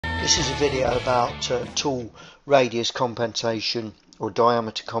This is a video about tool radius compensation or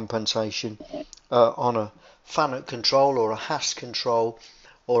diameter compensation on a Fanuc control or a Haas control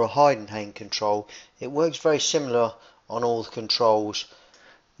or a Heidenhain control. It works very similar on all the controls.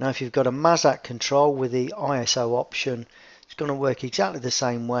 Now if you've got a Mazak control with the ISO option, it's going to work exactly the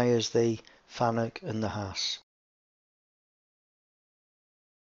same way as the Fanuc and the Haas.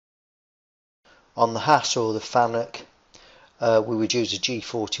 On the Haas or the Fanuc, we would use a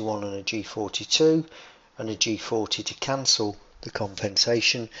G41 and a G42 and a G40 to cancel the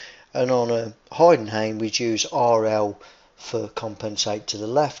compensation, and on a Heidenhain we'd use RL for compensate to the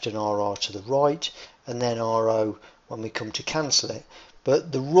left and RR to the right, and then RO when we come to cancel it.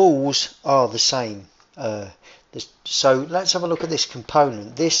 But the rules are the same. So let's have a look at this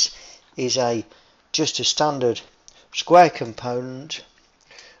component. This is just a standard square component,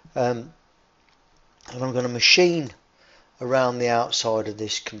 and I'm going to machine around the outside of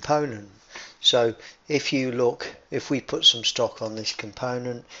this component. So if we put some stock on this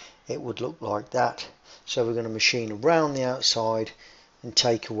component, it would look like that. So we're going to machine around the outside and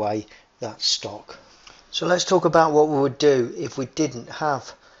take away that stock. So let's talk about what we would do if we didn't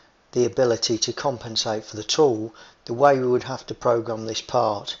have the ability to compensate for the tool, the way we would have to program this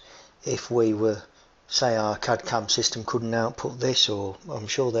part if we were, say our CAD/CAM system couldn't output this, or I'm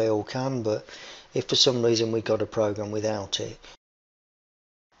sure they all can, but if for some reason we got a program without it.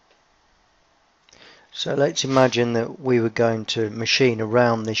 So let's imagine that we were going to machine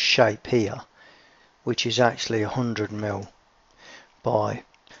around this shape here, which is actually 100mm by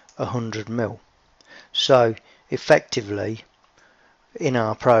 100mm. So effectively in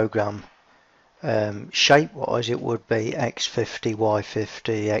our program, shape wise it would be x50,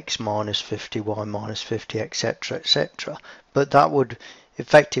 y50, x minus 50, y minus 50, etc, etc. But that would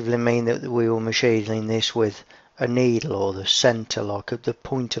effectively mean that we were machining this with a needle or the center, like at the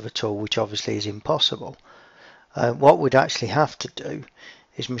point of a tool, which obviously is impossible. What we'd actually have to do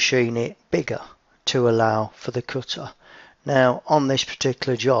is machine it bigger to allow for the cutter. Now on this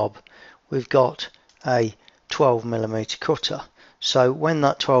particular job we've got a 12mm cutter, so when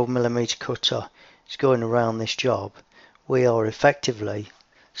that 12mm cutter is going around this job, we are effectively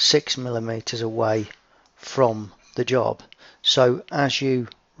 6mm away from the job. So as you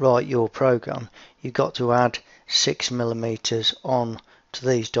write your program, you've got to add 6mm on to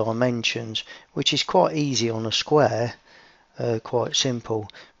these dimensions, which is quite easy on a square, quite simple.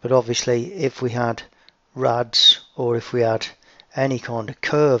 But obviously if we had rads, or if we had any kind of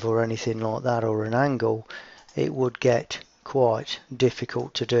curve or anything like that, or an angle, it would get quite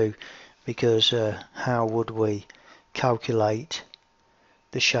difficult to do, because how would we calculate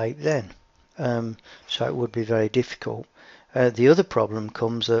the shape then? So it would be very difficult. The other problem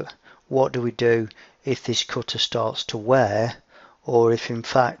comes that what do we do if this cutter starts to wear, or if in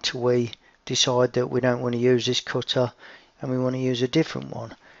fact we decide that we don't want to use this cutter and we want to use a different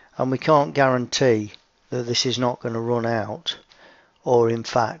one, and we can't guarantee that this is not going to run out, or in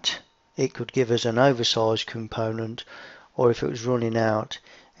fact it could give us an oversized component, or if it was running out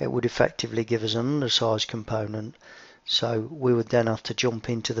it would effectively give us an undersized component. So we would then have to jump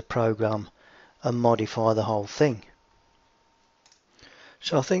into the program and modify the whole thing.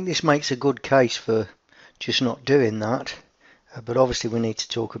 So I think this makes a good case for just not doing that, but obviously we need to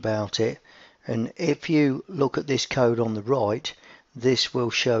talk about it. And if you look at this code on the right, this will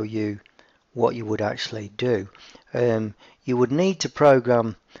show you what you would actually do. You would need to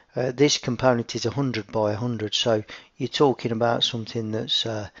program, this component is 100 by 100, so you're talking about something that's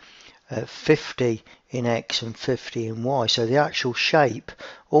 50 in X and 50 in Y. So the actual shape,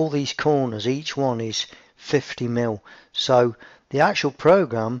 all these corners, each one is 50mm. So the actual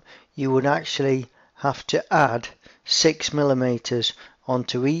program, you would actually have to add 6mm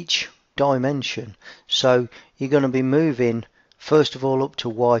onto each dimension. So you're going to be moving first of all up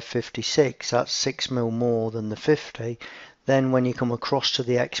to Y56, that's 6mm more than the 50. Then when you come across to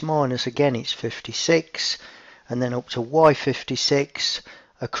the X minus, again it's 56, and then up to Y56,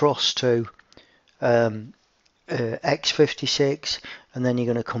 across to X56, and then you're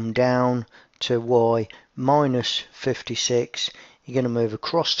going to come down to Y minus 56. You're going to move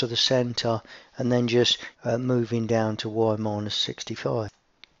across to the center, and then just moving down to Y minus 65.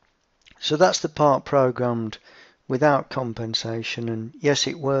 So that's the part programmed without compensation, and yes,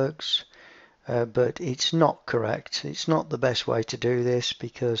 it works, but it's not correct. It's not the best way to do this,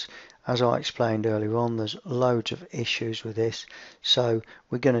 because as I explained earlier on, there's loads of issues with this. So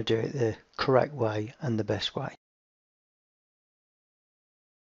we're going to do it the correct way and the best way.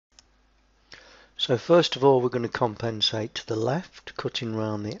 So first of all, we're going to compensate to the left, cutting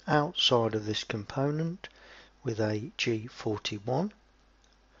around the outside of this component with a G41.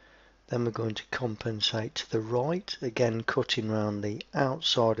 Then we're going to compensate to the right, again cutting around the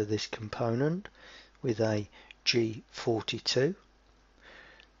outside of this component with a G42.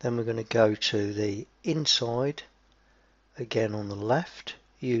 Then we're going to go to the inside, again on the left,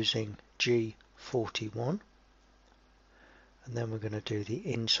 using G41. And then we're going to do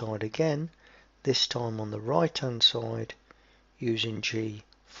the inside again, this time on the right hand side, using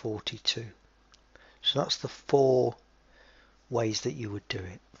G42. So that's the 4 ways that you would do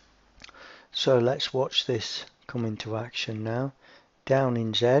it. So let's watch this come into action now. Down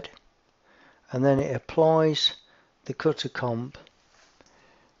in Z, and then it applies the cutter comp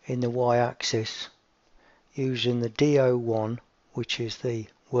in the y-axis using the DO1, which is the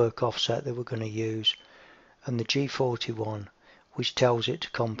work offset that we're going to use, and the G41, which tells it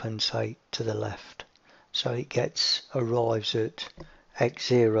to compensate to the left. So it arrives at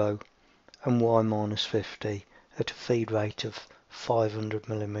x0 and y minus 50 at a feed rate of 500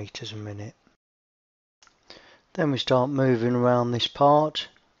 millimeters a minute. Then we start moving around this part,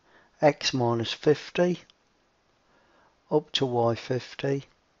 x minus 50 up to y50,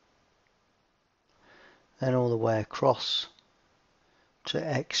 then all the way across to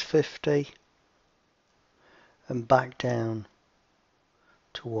x50 and back down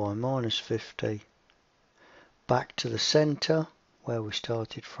to y minus 50, back to the center where we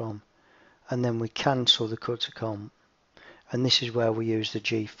started from, and then we cancel the cutter comp, and this is where we use the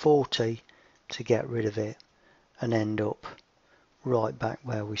G40 to get rid of it and end up right back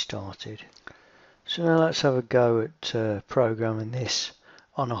where we started. So now let's have a go at programming this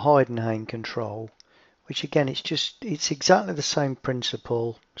on a Heidenhain control, which again it's exactly the same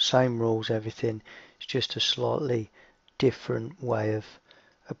principle, same rules, everything. It's just a slightly different way of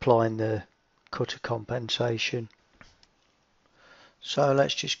applying the cutter compensation. So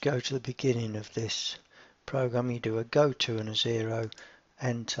let's just go to the beginning of this program. You do a go to and a 0,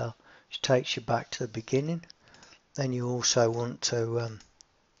 enter, which takes you back to the beginning. Then you also want to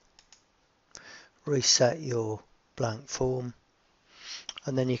reset your blank form,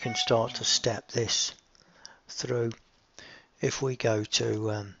 and then you can start to step this through. If we go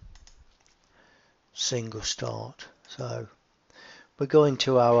to single start, so we're going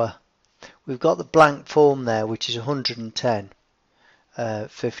to we've got the blank form there, which is 110,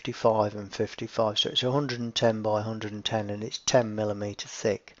 55 and 55, so it's 110 by 110 and it's 10 millimeter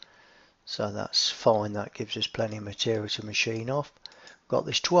thick. So that's fine, that gives us plenty of material to machine off. We've got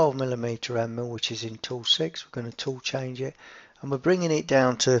this 12 millimeter end mill, which is in tool 6. We're going to tool change it, and we're bringing it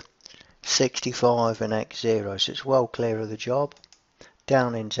down to 65 and x0, so it's well clear of the job.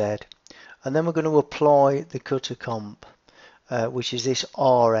 Down in Z, and then we're going to apply the cutter comp, which is this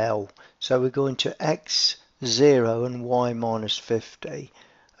RL. So we're going to x0 and y minus 50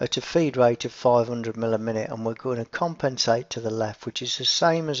 at a feed rate of 500 mil a minute, and we're going to compensate to the left, which is the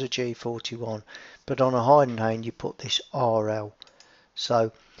same as a G41, but on a Heidenhain you put this RL.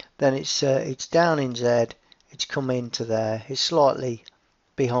 So then it's down in Z, it's come into there, it's slightly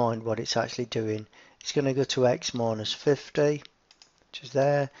behind what it's actually doing. It's going to go to x minus 50, which is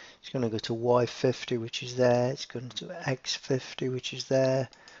there. It's going to go to y50, which is there. It's going to x50, which is there.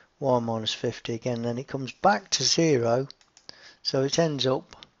 Y minus 50 again. Then it comes back to 0, so it ends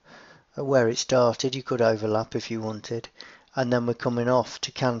up where it started. You could overlap if you wanted, and then we're coming off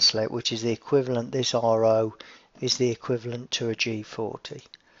to cancel it, which is the equivalent. This RO is the equivalent to a G40.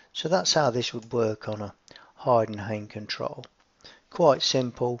 So that's how this would work on a Heidenhain control. Quite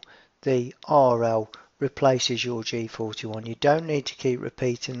simple. The RL replaces your G41. You don't need to keep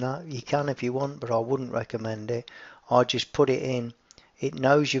repeating that. You can if you want, but I wouldn't recommend it. I just put it in, it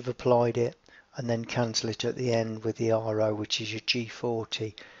knows you've applied it, and then cancel it at the end with the RO, which is your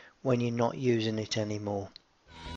G40, when you're not using it anymore.